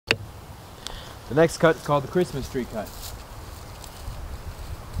The next cut is called the Christmas tree cut.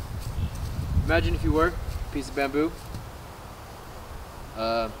 Imagine if you were a piece of bamboo.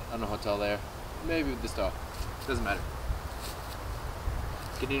 I don't know how tall they are. Maybe this tall. Doesn't matter.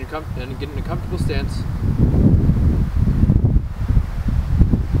 Get in a comfortable stance.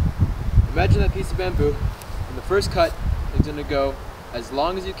 Imagine that piece of bamboo, and the first cut is going to go as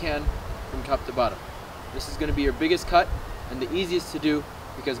long as you can from top to bottom. This is going to be your biggest cut and the easiest to do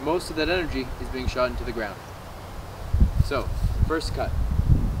because most of that energy is being shot into the ground. So, first cut.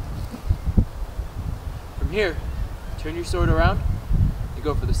 From here, turn your sword around and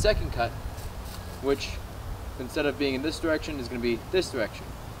go for the second cut, which instead of being in this direction is going to be this direction,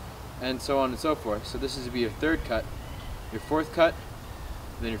 and so on and so forth. So this is going to be your third cut, your fourth cut,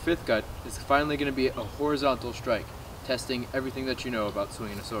 and then your fifth cut is finally going to be a horizontal strike, testing everything that you know about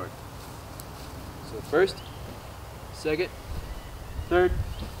swinging a sword. So first, second, third,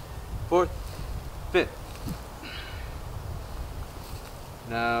 fourth, fifth.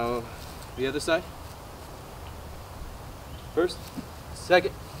 Now the other side. First,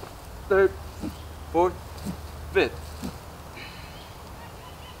 second, third, fourth, fifth.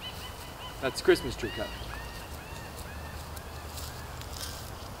 That's Christmas tree cut.